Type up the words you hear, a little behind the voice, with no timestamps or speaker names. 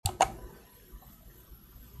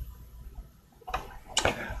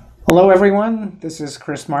Hello, everyone. This is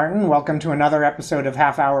Chris Martin. Welcome to another episode of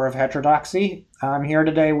Half Hour of Heterodoxy. I'm here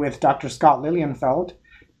today with Dr. Scott Lilienfeld.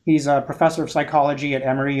 He's a professor of psychology at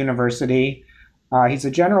Emory University. He's a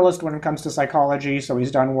generalist when it comes to psychology, so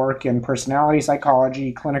he's done work in personality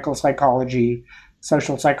psychology, clinical psychology,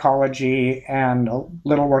 social psychology, and a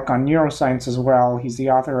little work on neuroscience as well. He's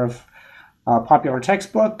the author of a popular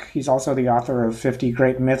textbook. He's also the author of 50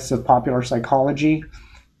 Great Myths of Popular Psychology,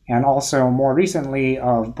 and also more recently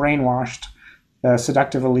of Brainwashed, the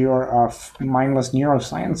seductive allure of mindless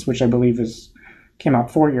neuroscience, which I believe came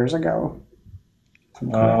out 4 years ago.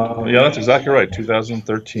 Yeah, that's exactly right.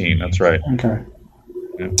 2013. That's right. Okay.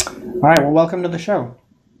 Yeah. All right. Well, welcome to the show.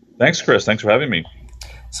 Thanks, Chris. Thanks for having me.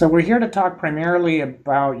 So we're here to talk primarily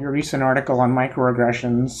about your recent article on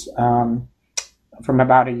microaggressions from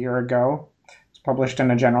about a year ago. It's published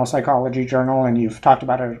in a general psychology journal, and you've talked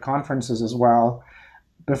about it at conferences as well.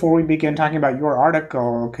 Before we begin talking about your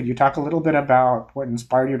article, could you talk a little bit about what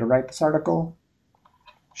inspired you to write this article?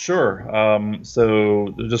 Sure.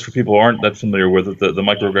 So just for people who aren't that familiar with it, the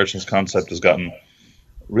microaggressions concept has gotten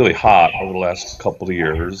really hot over the last couple of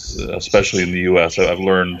years, especially in the U.S. I've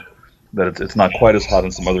learned that it's not quite as hot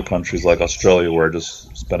in some other countries like Australia, where I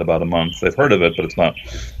just spent about a month. They've heard of it, but it's not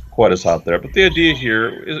quite as hot there. But the idea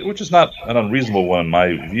here, which is not an unreasonable one in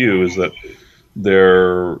my view, is that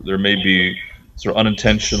there may be sort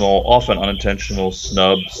of often unintentional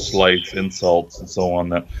snubs, slights, insults, and so on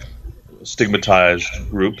that stigmatized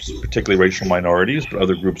groups, particularly racial minorities, but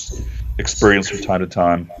other groups experience from time to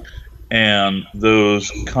time. And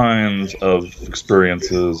those kinds of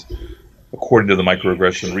experiences, according to the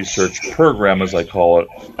microaggression research program, as I call it,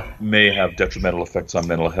 may have detrimental effects on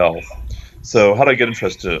mental health. So how did I get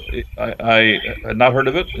interested? I had not heard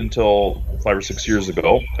of it until 5 or 6 years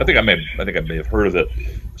ago. I think I may have heard of it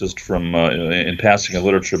just from in passing in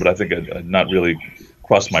literature, but I think I'd not really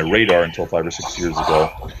crossed my radar until 5 or 6 years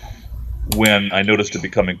ago, when I noticed it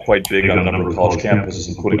becoming quite big on a number of college campuses,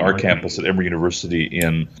 including our campus at Emory University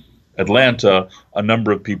in Atlanta. A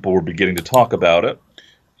number of people were beginning to talk about it,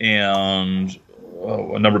 and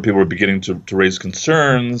a number of people were beginning to raise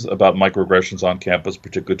concerns about microaggressions on campus,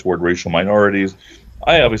 particularly toward racial minorities.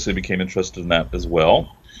 I obviously became interested in that as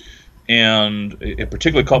well. And it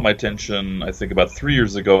particularly caught my attention, I think, about 3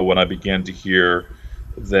 years ago, when I began to hear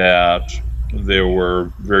that there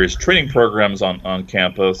were various training programs on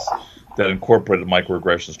campus that incorporated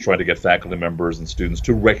microaggressions, trying to get faculty members and students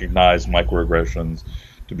to recognize microaggressions,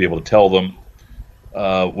 to be able to tell them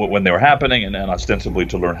when they were happening, and ostensibly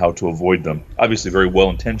to learn how to avoid them. Obviously very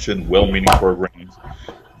well-intentioned, well-meaning programs,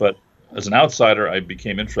 but as an outsider, I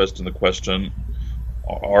became interested in the question,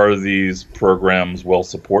 are these programs well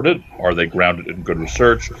supported? Are they grounded in good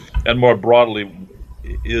research? And more broadly,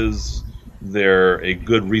 is there a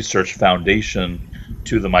good research foundation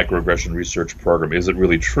to the microaggression research program? Is it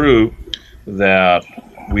really true that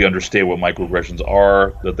we understand what microaggressions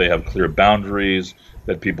are, that they have clear boundaries,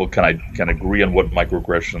 that people can agree on what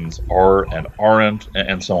microaggressions are and aren't,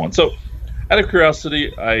 and so on? So out of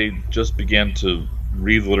curiosity, I just began to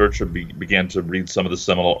read literature, began to read some of the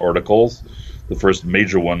seminal articles. The first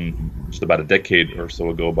major one just about a decade or so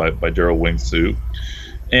ago by Daryl Wing Su.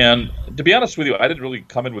 And to be honest with you, I didn't really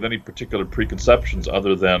come in with any particular preconceptions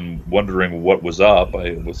other than wondering what was up.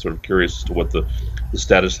 I was sort of curious as to what the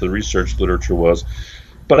status of the research literature was.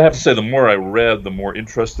 But I have to say, the more I read, the more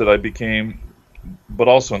interested I became, but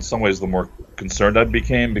also in some ways the more concerned I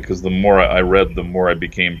became, because the more I read, the more I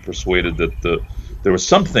became persuaded that there was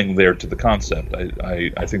something there to the concept.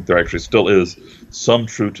 I think there actually still is some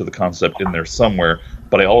truth to the concept in there somewhere,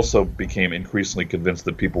 but I also became increasingly convinced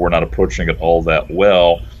that people were not approaching it all that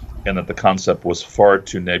well, and that the concept was far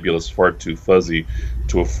too nebulous, far too fuzzy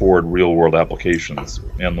to afford real-world applications.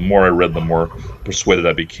 And the more I read, the more persuaded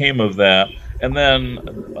I became of that. And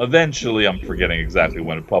then eventually, I'm forgetting exactly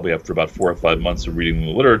when, probably after about 4 or 5 months of reading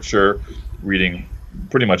the literature, reading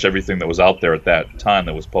pretty much everything that was out there at that time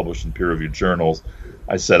that was published in peer-reviewed journals,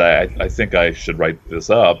 I said, I think I should write this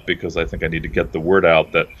up, because I think I need to get the word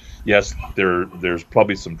out that, yes, there's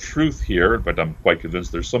probably some truth here. In fact, I'm quite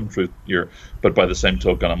convinced there's some truth here. But by the same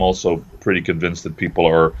token, I'm also pretty convinced that people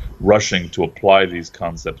are rushing to apply these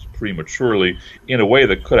concepts prematurely in a way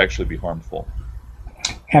that could actually be harmful.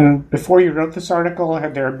 And before you wrote this article,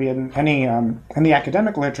 had there been any, in the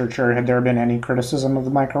academic literature, had there been any criticism of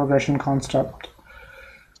the microaggression concept?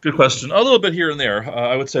 Good question. A little bit here and there.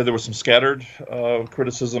 I would say there was some scattered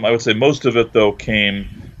criticism. I would say most of it, though, came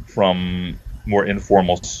from more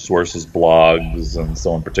informal sources, blogs, and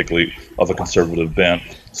so on, particularly of a conservative bent.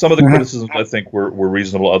 Some of the criticisms, I think, were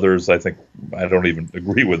reasonable. Others, I think, I don't even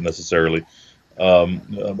agree with necessarily.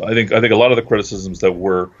 I think a lot of the criticisms that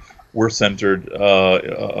were were centered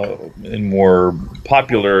in more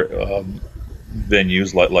popular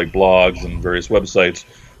venues like blogs and various websites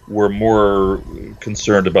were more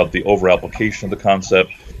concerned about the over application of the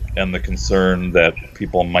concept and the concern that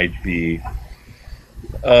people might be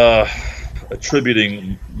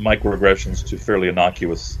attributing microaggressions to fairly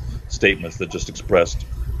innocuous statements that just expressed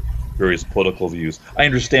various political views. I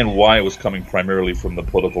understand why it was coming primarily from the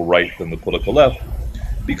political right than the political left,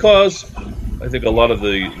 because I think a lot of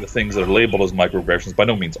the things that are labeled as microaggressions, by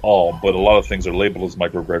no means all, but a lot of things that are labeled as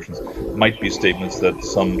microaggressions might be statements that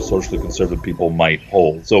some socially conservative people might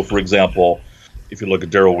hold. So, for example, if you look at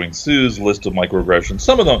Daryl Wing Su's list of microaggressions,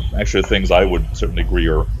 some of them actually are things I would certainly agree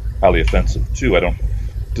are highly offensive too. I don't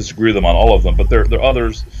disagree with them on all of them, but there are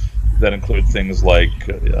others that include things like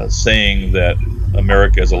saying that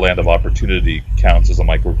America as a land of opportunity counts as a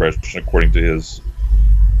microaggression according to his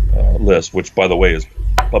list, which, by the way, is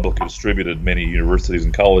publicly distributed in many universities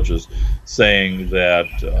and colleges, saying that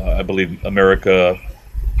I believe America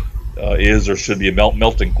is or should be a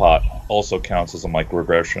melting pot also counts as a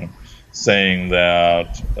microaggression. Saying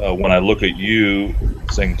that when I look at you,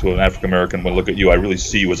 saying to an African American, when I look at you, I really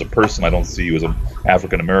see you as a person. I don't see you as an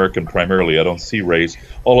African American primarily. I don't see race.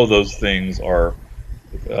 All of those things are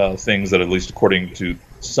things that, at least according to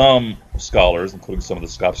some scholars, including some of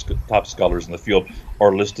the top scholars in the field,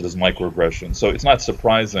 are listed as microaggressions. So it's not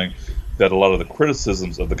surprising that a lot of the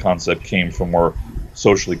criticisms of the concept came from more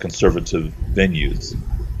socially conservative venues.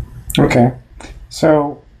 Okay.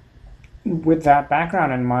 So with that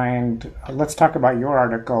background in mind, let's talk about your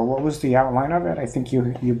article. What was the outline of it? I think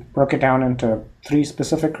you broke it down into 3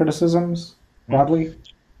 specific criticisms, broadly.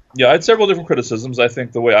 Yeah, I had several different criticisms. I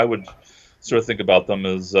think the way I would sort of think about them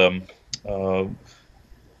is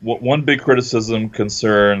one big criticism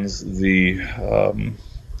concerns the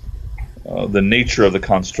nature of the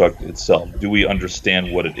construct itself. Do we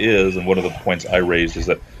understand what it is? And one of the points I raised is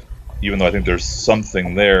that even though I think there's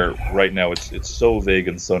something there, right now it's so vague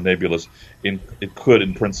and so nebulous, it could,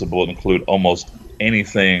 in principle, include almost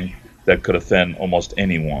anything that could offend almost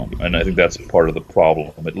anyone. And I think that's part of the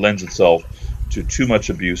problem. It lends itself to too much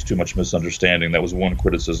abuse, too much misunderstanding. That was one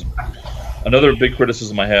criticism. Another big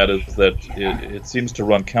criticism I had is that it seems to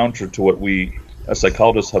run counter to what we as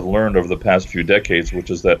psychologists have learned over the past few decades, which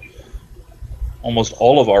is that almost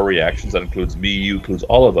all of our reactions, that includes me, you, includes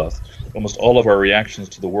all of us, almost all of our reactions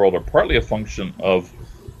to the world are partly a function of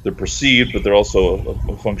the perceived, but they're also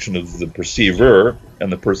a function of the perceiver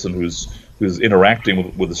and the person who's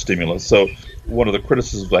interacting with the stimulus. So one of the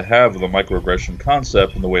criticisms I have of the microaggression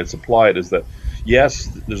concept and the way it's applied is that, yes,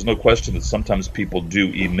 there's no question that sometimes people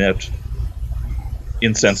do emit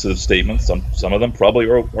insensitive statements. Some of them probably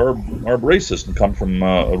are racist and come from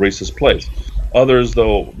a racist place. Others,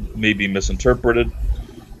 though, may be misinterpreted.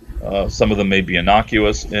 Some of them may be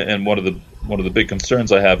innocuous. And one of the big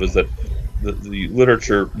concerns I have is that the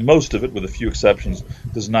literature, most of it, with a few exceptions,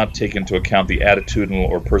 does not take into account the attitudinal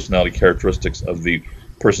or personality characteristics of the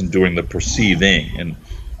person doing the perceiving. And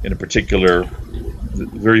in particular,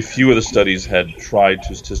 very few of the studies had tried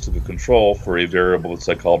to statistically control for a variable that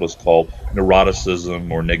psychologists call neuroticism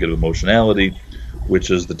or negative emotionality, which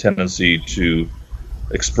is the tendency to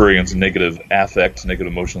experience negative affects,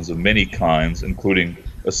 negative emotions of many kinds, including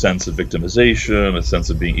a sense of victimization, a sense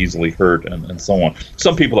of being easily hurt, and so on.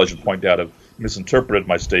 Some people, I should point out, have misinterpreted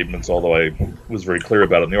my statements, although I was very clear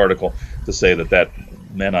about it in the article, to say that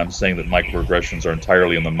meant I'm saying that microaggressions are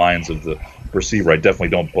entirely in the minds of the perceiver. I definitely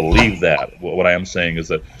don't believe that. What I am saying is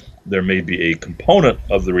that there may be a component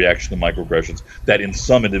of the reaction to microaggressions that in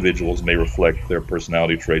some individuals may reflect their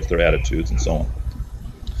personality traits, their attitudes, and so on.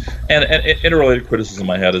 And interrelated criticism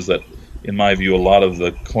I had is that, in my view, a lot of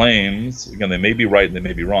the claims, again, they may be right and they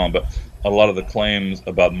may be wrong, but a lot of the claims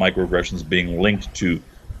about microaggressions being linked to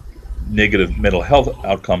negative mental health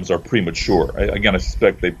outcomes are premature. I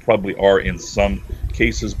suspect they probably are in some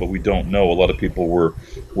cases, but we don't know. A lot of people were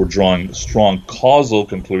drawing strong causal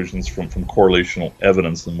conclusions from correlational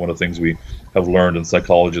evidence, and one of the things we have learned in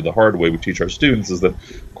psychology the hard way we teach our students is that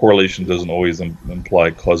correlation doesn't always imply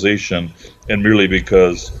causation, and merely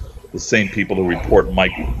because the same people who report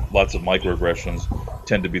lots of microaggressions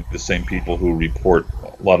tend to be the same people who report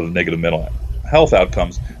a lot of negative mental health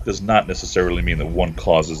outcomes does not necessarily mean that one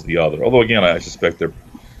causes the other. Although, again, I suspect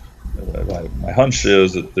my hunch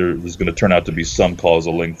is that there's going to turn out to be some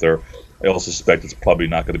causal link there. I also suspect it's probably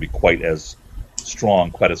not going to be quite as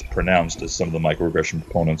strong, quite as pronounced as some of the microaggression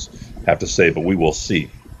proponents have to say, but we will see.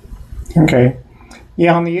 Okay.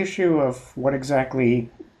 Yeah, on the issue of what exactly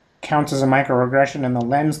counts as a microaggression and the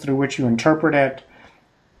lens through which you interpret it,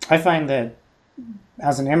 I find that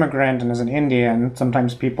as an immigrant and as an Indian,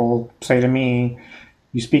 sometimes people say to me,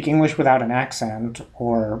 you speak English without an accent,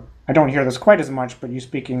 or I don't hear this quite as much, but you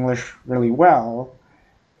speak English really well.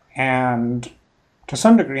 And to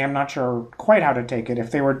some degree, I'm not sure quite how to take it.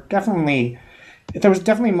 If there was definitely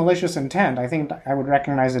malicious intent, I think I would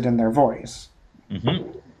recognize it in their voice.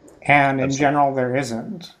 Mm-hmm. And in general, there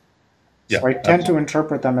isn't. Yeah, so I tend to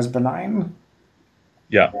interpret them as benign.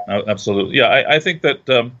 Yeah, absolutely. Yeah, I think that.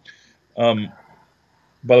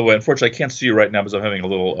 By the way, unfortunately, I can't see you right now because I'm having a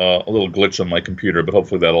little glitch on my computer. But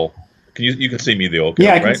hopefully that'll. You can see me though? Okay,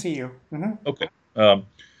 yeah, I can right? see you. Mm-hmm. Okay.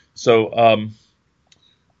 So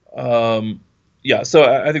yeah, so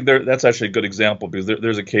I think that's actually a good example because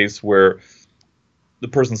there's a case where the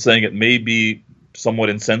person saying it may be somewhat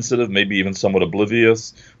insensitive, maybe even somewhat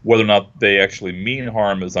oblivious. Whether or not they actually mean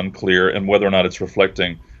harm is unclear, and whether or not it's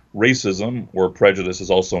reflecting racism or prejudice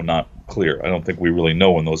is also not clear. I don't think we really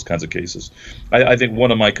know in those kinds of cases. I think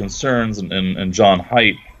one of my concerns, and John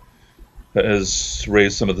Haidt has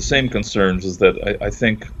raised some of the same concerns, is that I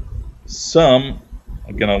think some,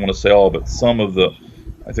 again, I want to say all, but some of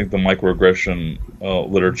I think the microaggression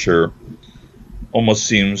literature almost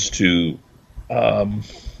seems to,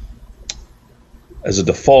 as a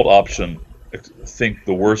default option, think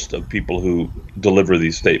the worst of people who deliver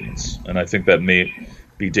these statements. And I think that may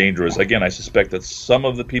be dangerous. Again, I suspect that some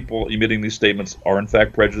of the people emitting these statements are in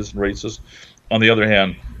fact prejudiced and racist. On the other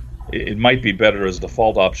hand, it might be better as a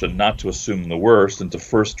default option not to assume the worst and to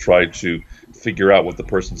first try to figure out what the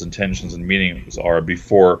person's intentions and meanings are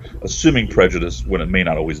before assuming prejudice when it may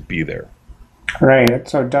not always be there. Right.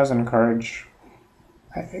 So it does encourage,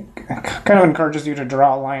 it kind of encourages you to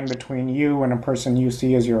draw a line between you and a person you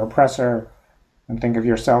see as your oppressor and think of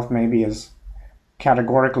yourself maybe as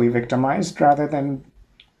categorically victimized rather than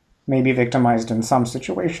maybe victimized in some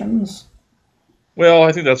situations. Well,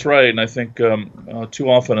 I think that's right, and I think too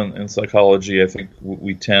often in psychology, I think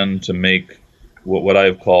we tend to make what I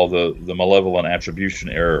have called the malevolent attribution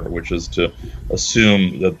error, which is to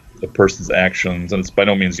assume that a person's actions, and it's by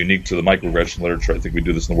no means unique to the microaggression literature. I think we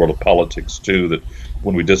do this in the world of politics too. That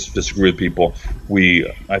when we disagree with people,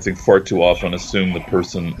 I think far too often assume the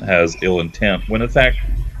person has ill intent, when in fact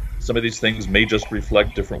some of these things may just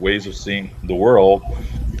reflect different ways of seeing the world.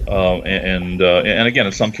 And again,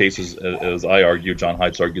 in some cases, as I argue, John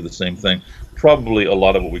Haidt's argued the same thing. Probably a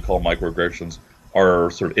lot of what we call microaggressions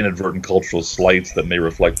are sort of inadvertent cultural slights that may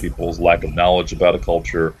reflect people's lack of knowledge about a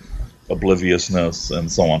culture, obliviousness,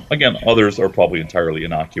 and so on. Again, others are probably entirely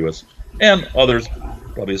innocuous, and others,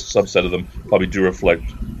 probably a subset of them, probably do reflect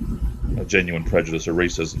a genuine prejudice or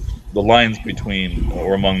racism. The lines between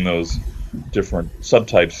or among those different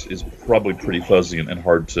subtypes is probably pretty fuzzy and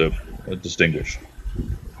hard to distinguish.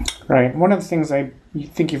 Right. One of the things I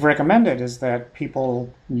think you've recommended is that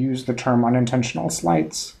people use the term unintentional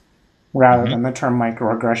slights rather than the term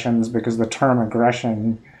microaggressions, because the term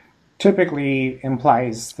aggression typically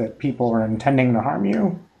implies that people are intending to harm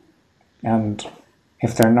you. And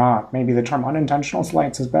if they're not, maybe the term unintentional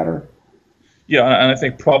slights is better. Yeah, and I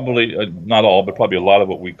think probably, not all, but probably a lot of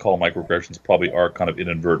what we call microaggressions probably are kind of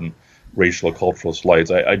inadvertent racial or cultural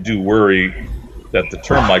slights. I do worry that the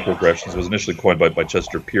term microaggressions was initially coined by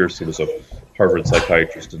Chester Pierce, who was a Harvard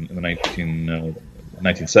psychiatrist in the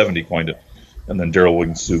 1970 coined it, and then Daryl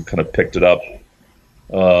Wing-Sue kind of picked it up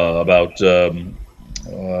about 20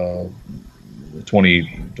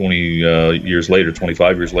 years later,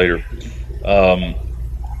 25 years later.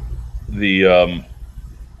 The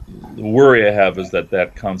worry I have is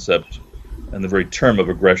that concept and the very term of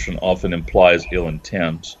aggression often implies ill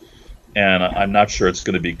intent. And I'm not sure it's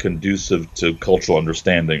going to be conducive to cultural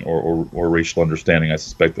understanding or racial understanding. I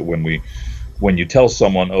suspect that when you tell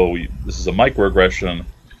someone, "Oh, this is a microaggression,"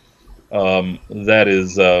 that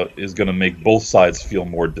is going to make both sides feel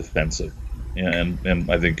more defensive, and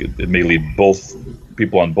I think it may lead both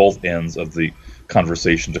people on both ends of the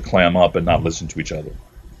conversation to clam up and not listen to each other.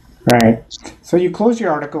 Right. So you close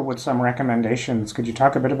your article with some recommendations. Could you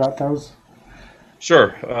talk a bit about those?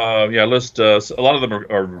 Sure. Yeah, I list a lot of them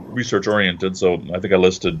are research oriented, so I think I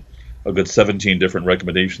listed a good 17 different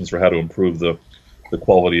recommendations for how to improve the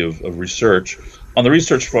quality of research. On the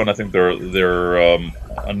research front, I think there are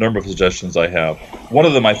a number of suggestions I have. One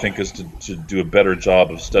of them, I think, is to do a better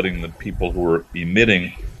job of studying the people who are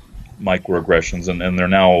emitting microaggressions, and there are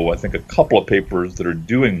now, I think, a couple of papers that are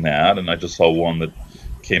doing that, and I just saw one that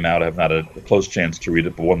came out. I have not had a close chance to read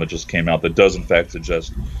it, but one that just came out that does, in fact,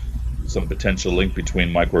 suggest some potential link between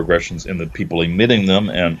microaggressions and the people emitting them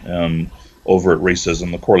and overt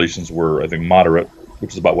racism. The correlations were, I think, moderate,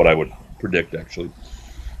 which is about what I would predict, actually.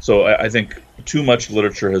 So I think too much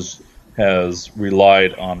literature has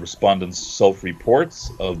relied on respondents'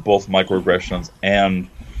 self-reports of both microaggressions and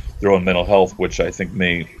their own mental health, which I think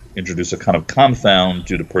may introduce a kind of confound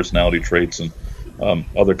due to personality traits and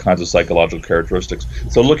other kinds of psychological characteristics.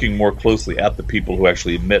 So looking more closely at the people who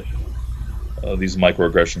actually emit these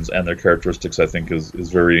microaggressions and their characteristics, I think, is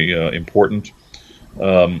very important.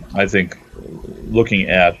 I think looking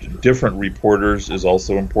at different reporters is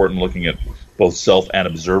also important. Looking at both self and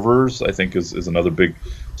observers, I think, is another big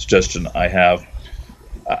suggestion I have.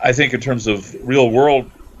 I think in terms of real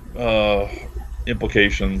world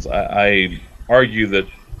implications, I argue that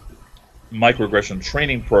microaggression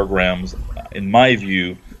training programs, in my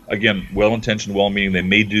view, again, well-intentioned, well-meaning, they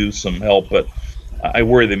may do some help, but I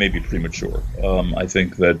worry they may be premature. I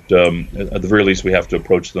think that at the very least we have to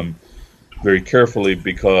approach them very carefully,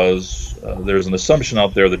 because there's an assumption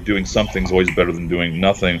out there that doing something is always better than doing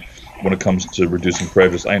nothing when it comes to reducing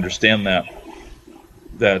prejudice. I understand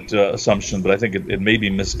that assumption, but I think it may be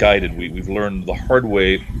misguided. We've learned the hard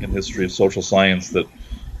way in history of social science that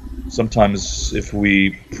sometimes if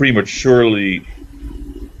we prematurely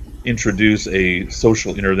introduce a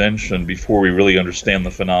social intervention before we really understand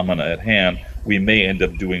the phenomena at hand, we may end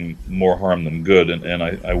up doing more harm than good. And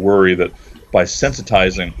I worry that by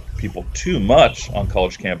sensitizing people too much on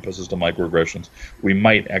college campuses to microaggressions, we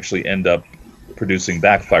might actually end up producing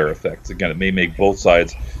backfire effects. Again, it may make both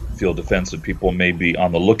sides feel defensive. People may be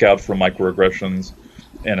on the lookout for microaggressions,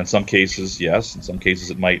 and in some cases, yes, in some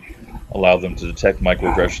cases it might allow them to detect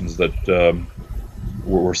microaggressions that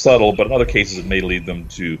were subtle, but in other cases it may lead them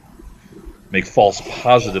to make false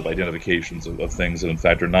positive identifications of things that in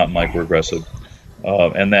fact are not microaggressive,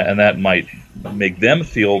 and that might make them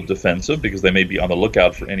feel defensive because they may be on the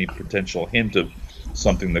lookout for any potential hint of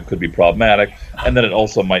something that could be problematic, and then it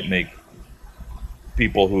also might make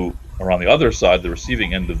people who are on the other side, the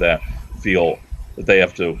receiving end of that, feel that they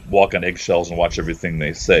have to walk on eggshells and watch everything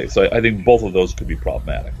they say. So I think both of those could be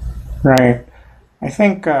problematic. Right. I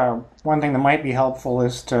think one thing that might be helpful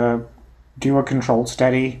is to do a controlled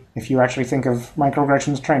study. If you actually think of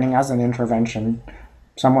microaggressions training as an intervention,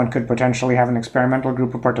 someone could potentially have an experimental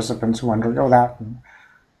group of participants who undergo that, and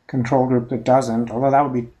a control group that doesn't. Although that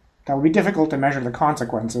would be difficult to measure the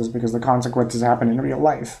consequences, because the consequences happen in real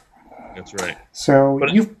life. That's right. So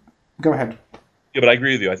go ahead. Yeah, but I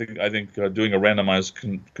agree with you. I think doing a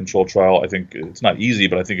randomized control trial, I think it's not easy,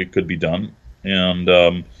 but I think it could be done.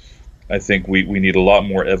 And I think we need a lot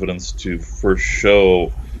more evidence to first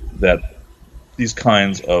show that these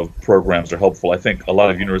kinds of programs are helpful. I think a lot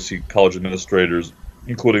of university college administrators,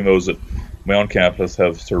 including those at my own campus,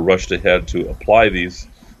 have sort of rushed ahead to apply these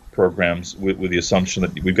programs with the assumption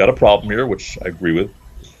that we've got a problem here, which I agree with.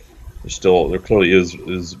 There clearly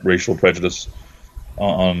is racial prejudice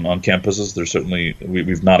on campuses. There's certainly,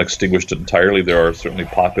 we've not extinguished it entirely. There are certainly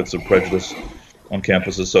pockets of prejudice on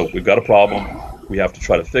campuses. So we've got a problem. We have to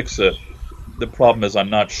try to fix it. The problem is I'm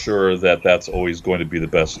not sure that that's always going to be the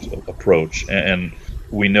best approach. And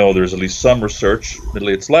we know there's at least some research,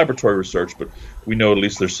 admittedly it's laboratory research, but we know at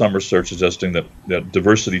least there's some research suggesting that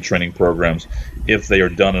diversity training programs, if they are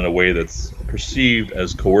done in a way that's perceived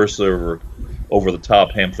as coercive or over the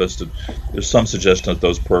top, ham-fisted, there's some suggestion that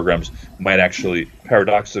those programs might actually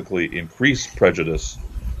paradoxically increase prejudice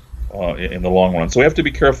in the long run. So we have to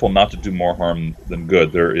be careful not to do more harm than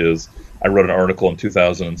good. I wrote an article in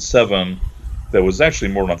 2007 that was actually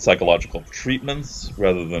more on psychological treatments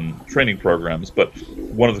rather than training programs. But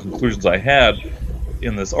one of the conclusions I had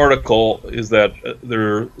in this article is that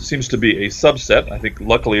there seems to be a subset, I think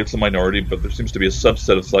luckily it's a minority, but there seems to be a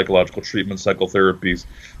subset of psychological treatments, psychotherapies,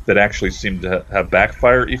 that actually seem to have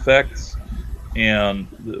backfire effects. And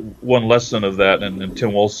one lesson of that, and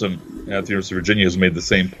Tim Wilson at the University of Virginia has made the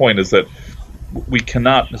same point, is that we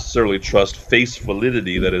cannot necessarily trust face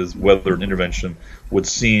validity, that is, whether an intervention would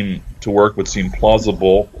seem to work, would seem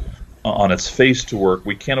plausible on its face to work.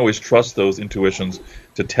 We can't always trust those intuitions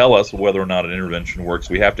to tell us whether or not an intervention works.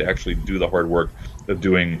 We have to actually do the hard work of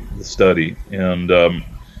doing the study. And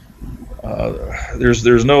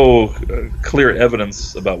there's no clear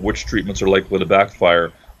evidence about which treatments are likely to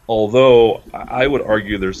backfire, although I would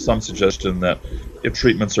argue there's some suggestion that if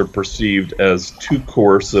treatments are perceived as too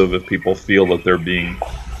coercive, if people feel that they're being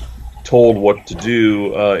told what to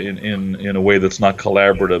do in a way that's not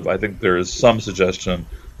collaborative, I think there is some suggestion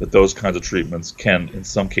that those kinds of treatments can, in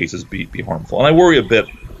some cases, be harmful. And I worry a bit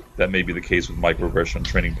that may be the case with microaggression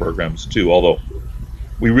training programs, too, although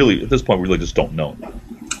at this point, we really just don't know.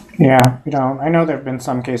 Yeah, we don't. I know there have been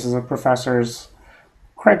some cases of professors,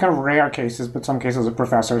 quite kind of rare cases, but some cases of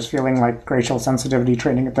professors feeling like racial sensitivity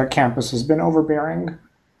training at their campus has been overbearing.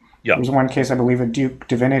 Yeah. There was one case, I believe, at Duke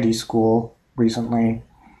Divinity School recently.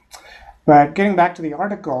 But getting back to the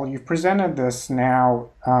article, you've presented this now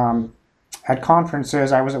at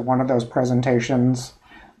conferences. I was at one of those presentations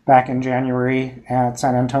back in January at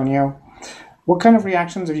San Antonio. What kind of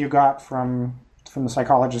reactions have you got from the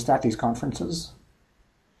psychologists at these conferences?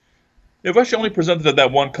 I've actually only presented at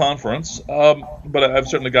that one conference, but I've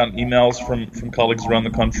certainly gotten emails from colleagues around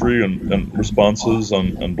the country and responses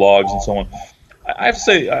on blogs and so on. I have to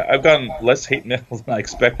say I've gotten less hate mail than I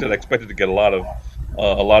expected. I expected to get a lot of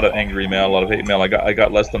angry mail, a lot of hate mail. I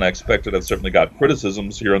got less than I expected. I've certainly got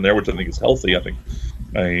criticisms here and there, which I think is healthy. I think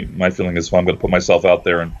my feeling is if I'm going to put myself out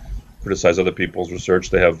there and criticize other people's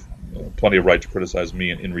research, they have plenty of right to criticize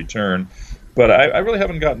me in return. But I really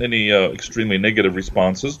haven't gotten any extremely negative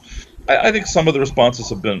responses. I think some of the responses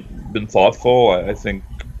have been thoughtful. I think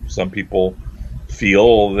some people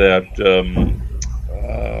feel that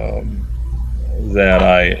that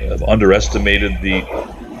I have underestimated the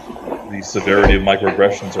severity of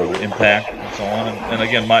microaggressions or their impact and so on. And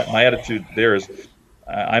again, my attitude there is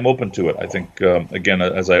I'm open to it. I think again,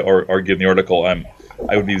 as I argue in the article, I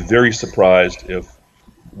would be very surprised if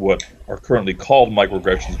what are currently called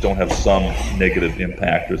microaggressions don't have some negative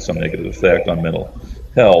impact or some negative effect on mental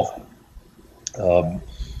health.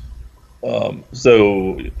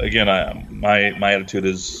 So again, my attitude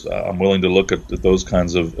is I'm willing to look at those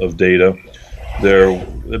kinds of data. There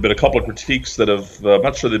have been a couple of critiques that have I'm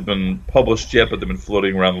not sure they've been published yet, but they've been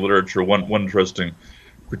floating around the literature. One interesting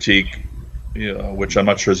critique, which I'm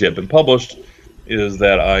not sure has yet been published, is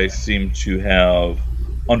that I seem to have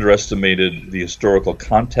underestimated the historical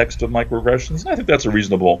context of microaggressions. And I think that's a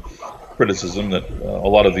reasonable criticism, that a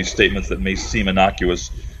lot of these statements that may seem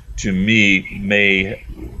innocuous to me may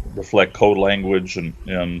reflect code language and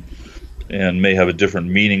may have a different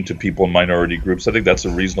meaning to people in minority groups. I think that's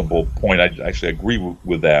a reasonable point. I actually agree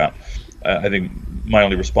with that. I think my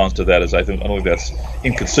only response to that is I don't think that's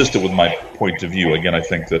inconsistent with my point of view. Again, I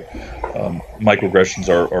think that microaggressions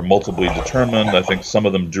are multiply determined. I think some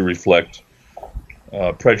of them do reflect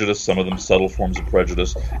prejudice, some of them subtle forms of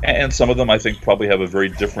prejudice, and some of them I think probably have a very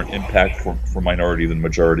different impact for minority than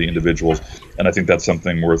majority individuals, and I think that's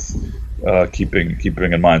something worth keeping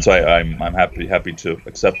in mind. So I'm happy to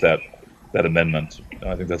accept that amendment.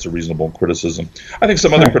 I think that's a reasonable criticism. I think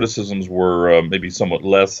some other criticisms were maybe somewhat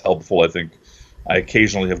less helpful. I think I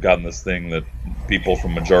occasionally have gotten this thing that people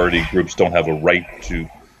from majority groups don't have a right to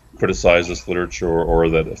criticize this literature, or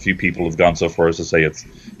that a few people have gone so far as to say it's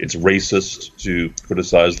racist to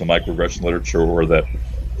criticize the microaggression literature, or that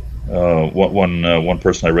one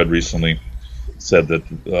person I read recently said that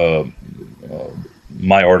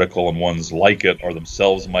my article and ones like it are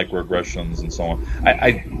themselves microaggressions and so on.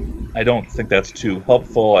 I don't think that's too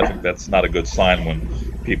helpful. I think that's not a good sign when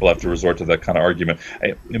people have to resort to that kind of argument.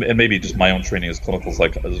 And maybe just my own training as a clinical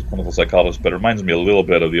psychologist, but it reminds me a little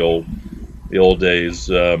bit of the old days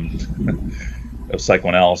of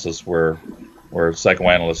psychoanalysis, where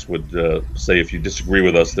psychoanalysts would say, if you disagree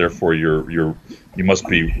with us, therefore you must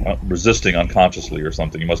be resisting unconsciously or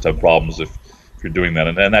something. You must have problems if you're doing that,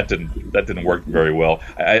 and that didn't work very well.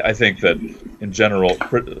 I think that in general,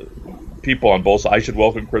 people on both sides, I should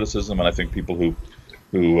welcome criticism, and I think people who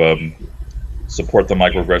support the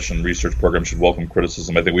microaggression research program should welcome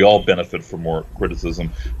criticism. I think we all benefit from more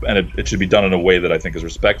criticism, and it should be done in a way that I think is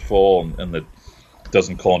respectful and that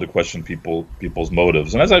doesn't call into question people's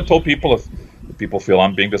motives. And as I've told people, if people feel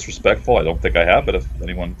I'm being disrespectful, I don't think I have, but if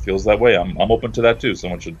anyone feels that way, I'm open to that too.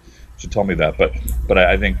 Someone should tell me that. But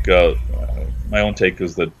I think my own take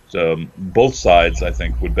is that both sides, I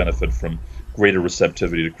think, would benefit from greater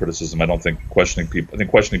receptivity to criticism. I don't think questioning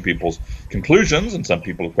people's conclusions, and some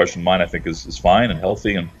people have questioned mine, I think is fine and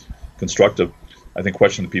healthy and constructive. I think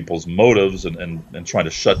questioning people's motives and trying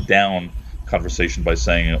to shut down conversation by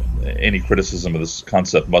saying any criticism of this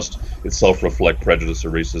concept must itself reflect prejudice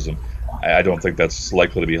or racism, I don't think that's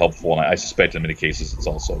likely to be helpful, and I suspect in many cases it's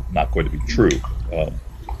also not going to be true.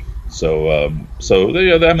 So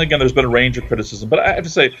again, there's been a range of criticism, but I have to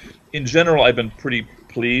say, in general, I've been pretty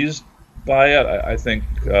pleased by it. I think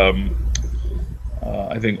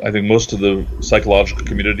most of the psychological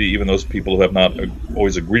community, even those people who have not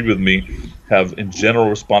always agreed with me, have in general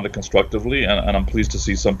responded constructively, and I'm pleased to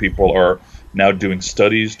see some people are now doing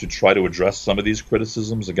studies to try to address some of these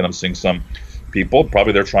criticisms. Again, I'm seeing some people,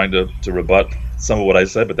 probably they're trying to rebut some of what I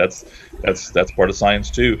said, but that's part of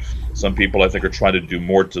science too. Some people, I think, are trying to do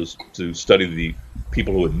more to study the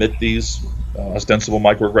people who admit these ostensible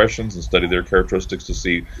microaggressions and study their characteristics to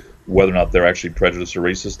see whether or not they're actually prejudiced or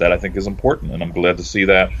racist. That I think is important, and I'm glad to see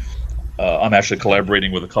that. I'm actually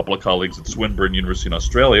collaborating with a couple of colleagues at Swinburne University in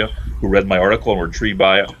Australia who read my article and were intrigued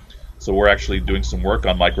by it. So we're actually doing some work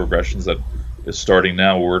on microaggressions that is starting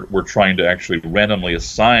now. We're trying to actually randomly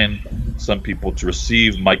assign some people to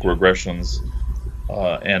receive microaggressions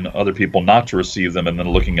and other people not to receive them, and then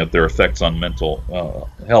looking at their effects on mental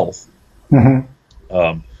health.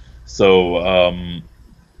 Mm-hmm. So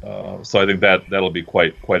I think that'll be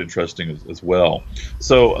quite interesting as well.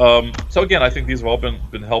 So again, I think these have all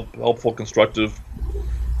been helpful, constructive,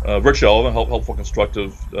 virtually all of them helpful,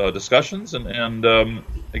 constructive discussions, and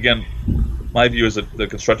again, my view is that the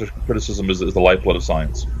constructive criticism is the lifeblood of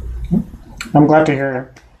science. I'm glad to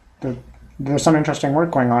hear that there's some interesting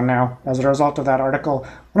work going on now as a result of that article.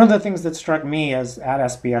 One of the things that struck me as at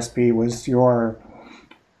SBSB was your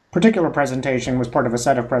particular presentation was part of a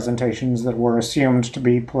set of presentations that were assumed to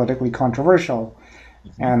be politically controversial,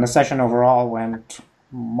 and the session overall went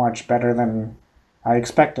much better than I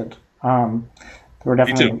expected. There were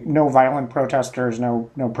definitely no violent protesters, no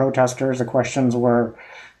protesters. The questions were,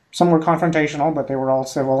 some were confrontational, but they were all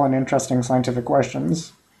civil and interesting scientific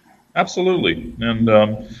questions. Absolutely, and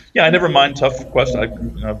I never mind tough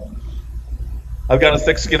questions. I've gotten a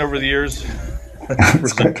thick skin over the years as a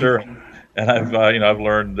presenter, and I've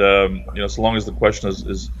learned so long as the question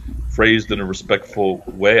is phrased in a respectful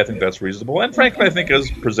way, I think that's reasonable. And frankly, I think as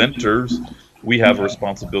presenters, we have a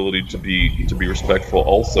responsibility to be respectful.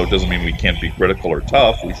 Also, it doesn't mean we can't be critical or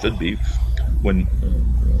tough. We should be when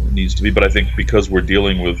it needs to be. But I think because we're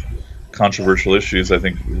dealing with controversial issues, I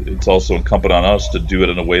think it's also incumbent on us to do it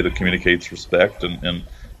in a way that communicates respect and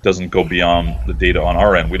doesn't go beyond the data on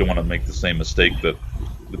our end. We don't want to make the same mistake that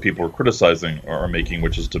the people we're criticizing are making,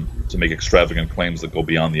 which is to make extravagant claims that go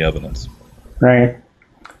beyond the evidence. Right.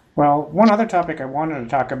 Well, one other topic I wanted to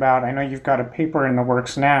talk about, I know you've got a paper in the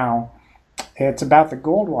works now. It's about the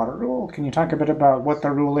Goldwater rule. Can you talk a bit about what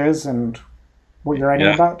the rule is and what you're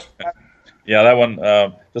writing about? Yeah, that one.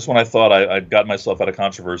 This one, I thought I'd gotten myself out of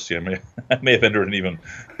controversy. I may have entered an even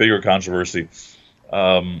bigger controversy.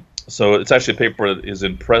 So it's actually a paper that is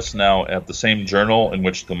in press now at the same journal in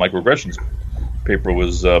which the microaggressions paper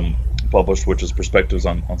was published, which is Perspectives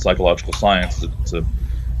on Psychological Science. It's a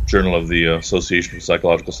journal of the Association for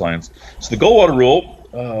Psychological Science. So the Goldwater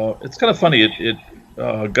rule, it's kind of funny. It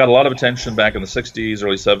got a lot of attention back in the 60s,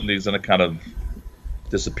 early 70s, and it kind of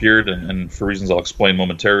disappeared. And for reasons I'll explain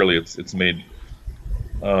momentarily, it's made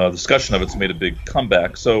discussion of it's made a big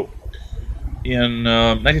comeback. So in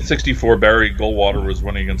 1964, Barry Goldwater was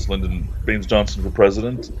running against Lyndon Baines Johnson for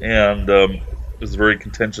president, and it was a very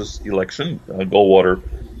contentious election. Goldwater,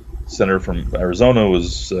 senator from Arizona,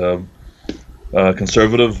 was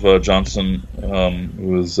conservative. Johnson,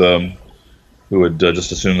 who had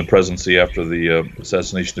just assumed the presidency after the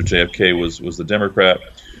assassination of JFK, was the Democrat.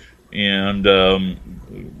 And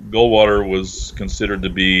Goldwater was considered to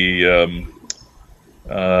be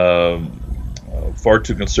far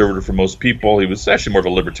too conservative for most people. He was actually more of a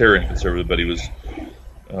libertarian conservative, but he was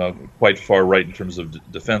quite far right in terms of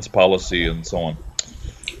defense policy and so on.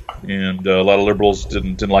 And a lot of liberals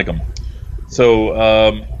didn't like him. So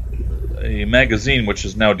a magazine which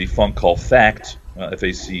is now defunct called Fact,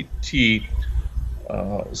 F-A-C-T,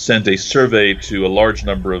 sent a survey to a large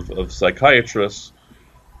number of psychiatrists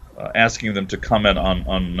asking them to comment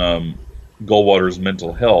on Goldwater's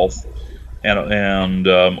mental health, and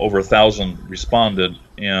over 1,000 responded,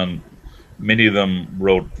 and many of them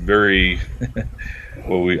wrote very,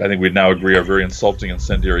 I think we'd now agree are very insulting,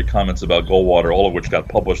 incendiary comments about Goldwater, all of which got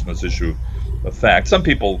published in this issue of Fact. Some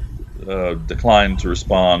people declined to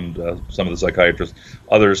respond, some of the psychiatrists.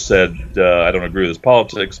 Others said, I don't agree with his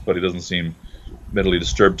politics, but he doesn't seem mentally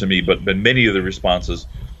disturbed to me. But many of the responses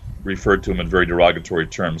referred to him in very derogatory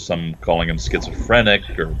terms, some calling him schizophrenic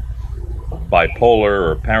or bipolar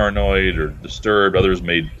or paranoid or disturbed. Others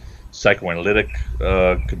made psychoanalytic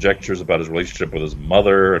conjectures about his relationship with his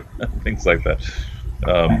mother, things like that.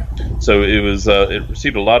 So it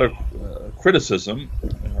received a lot of criticism,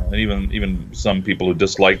 and even some people who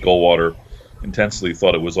disliked Goldwater intensely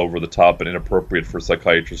thought it was over the top and inappropriate for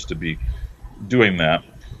psychiatrists to be doing that.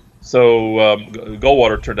 So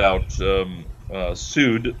Goldwater turned out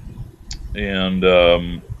sued and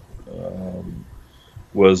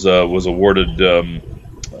was awarded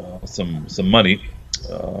some money.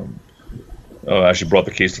 Actually brought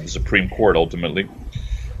the case to the Supreme Court ultimately.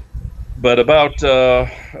 But about a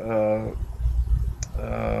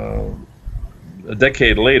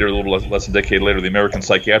decade later, a little less than a decade later, the American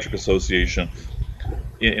Psychiatric Association,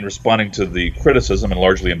 in responding to the criticism and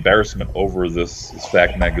largely embarrassment over this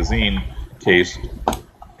Fact magazine case,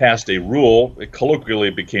 passed a rule. It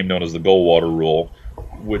colloquially became known as the Goldwater Rule,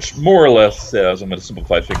 which more or less says, I'm going to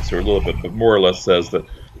simplify things here a little bit, but more or less says that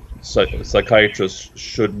psychiatrists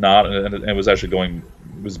should not, and it was actually going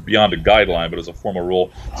was beyond a guideline, but as a formal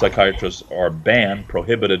rule, psychiatrists are banned,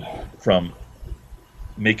 prohibited from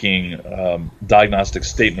making diagnostic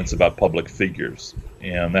statements about public figures,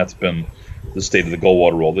 and that's been the state of the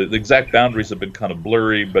Goldwater rule. The exact boundaries have been kind of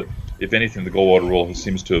blurry, but if anything, the Goldwater rule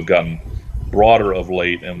seems to have gotten broader of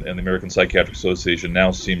late, and the American Psychiatric Association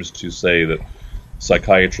now seems to say that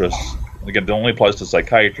psychiatrists, again, it only applies to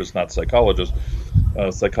psychiatrists, not psychologists,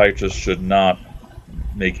 psychiatrists should not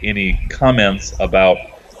make any comments about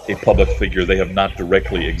a public figure they have not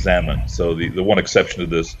directly examined. So the one exception to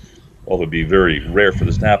this, although it would be very rare for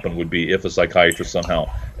this to happen, would be if a psychiatrist somehow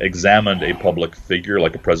examined a public figure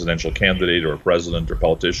like a presidential candidate or a president or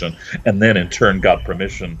politician, and then in turn got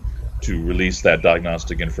permission to release that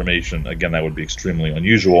diagnostic information. Again, that would be extremely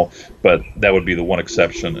unusual, but that would be the one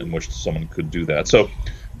exception in which someone could do that. So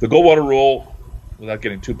the Goldwater rule, without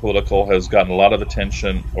getting too political, has gotten a lot of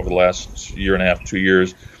attention over the last year and a half, 2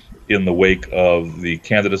 years, in the wake of the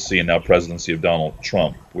candidacy and now presidency of Donald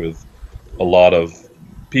Trump, with a lot of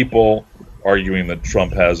people arguing that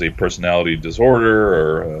Trump has a personality disorder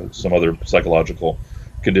or some other psychological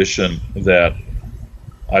condition that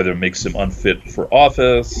either makes him unfit for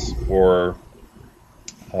office or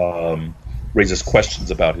raises questions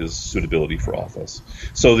about his suitability for office.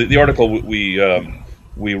 So the article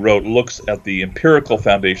we wrote looks at the empirical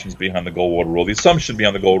foundations behind the Goldwater rule. The assumption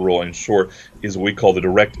behind the Goldwater rule, in short, is what we call the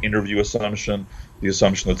direct interview assumption, the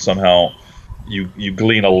assumption that somehow you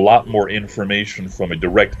glean a lot more information from a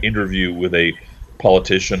direct interview with a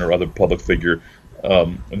politician or other public figure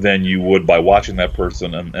than you would by watching that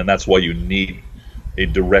person, and that's why you need a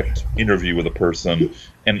direct interview with a person.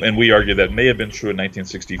 And we argue that may have been true in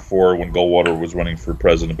 1964 when Goldwater was running for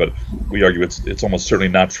president, but we argue it's almost certainly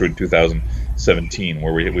not true in 2017,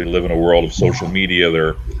 where we live in a world of social media. There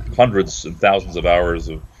are hundreds and thousands of hours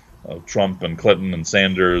of Trump and Clinton and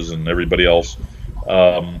Sanders and everybody else.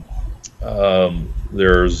 We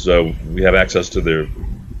have access to their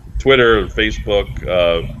Twitter, Facebook,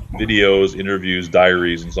 videos, interviews,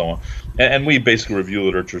 diaries, and so on. And we basically review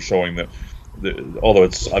literature showing that although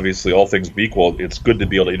it's obviously all things be equal, it's good to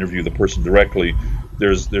be able to interview the person directly.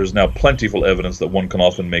 There's now plentiful evidence that one can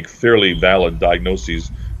often make fairly valid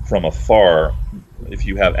diagnoses from afar if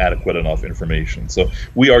you have adequate enough information. So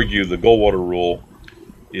we argue the Goldwater rule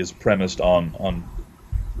is premised on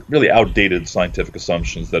really outdated scientific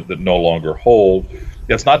assumptions that no longer hold.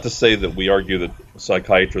 That's not to say that we argue that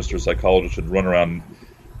psychiatrists or psychologists should run around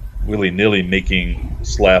willy-nilly making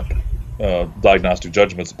slap diagnostic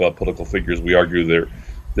judgments about political figures. We argue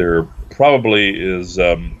there probably is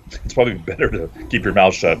it's probably better to keep your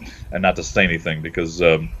mouth shut and not to say anything, because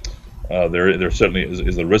there certainly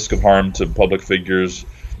is a risk of harm to public figures.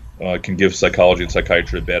 Can give psychology and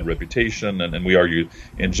psychiatry a bad reputation, and we argue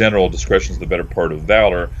in general discretion is the better part of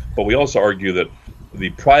valor. But we also argue that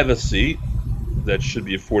the privacy that should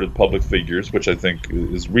be afforded public figures, which I think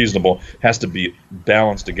is reasonable, has to be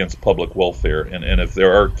balanced against public welfare. And if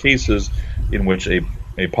there are cases in which a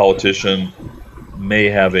politician may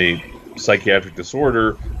have a psychiatric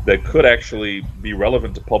disorder that could actually be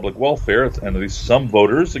relevant to public welfare, and at least some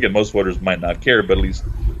voters, again, most voters might not care, but at least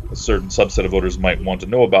a certain subset of voters might want to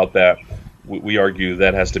know about that, we argue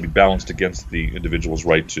that has to be balanced against the individual's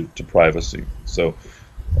right to privacy. So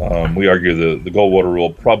we argue the Goldwater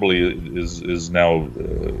rule probably is now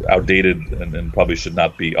outdated and probably should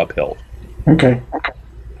not be upheld. Okay.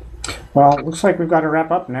 Well, it looks like we've got to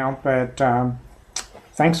wrap up now, but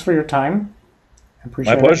thanks for your time. I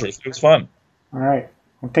appreciate it. My pleasure. It was fun. All right.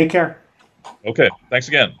 Well, take care. Okay. Thanks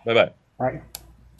again. Bye-bye. All right.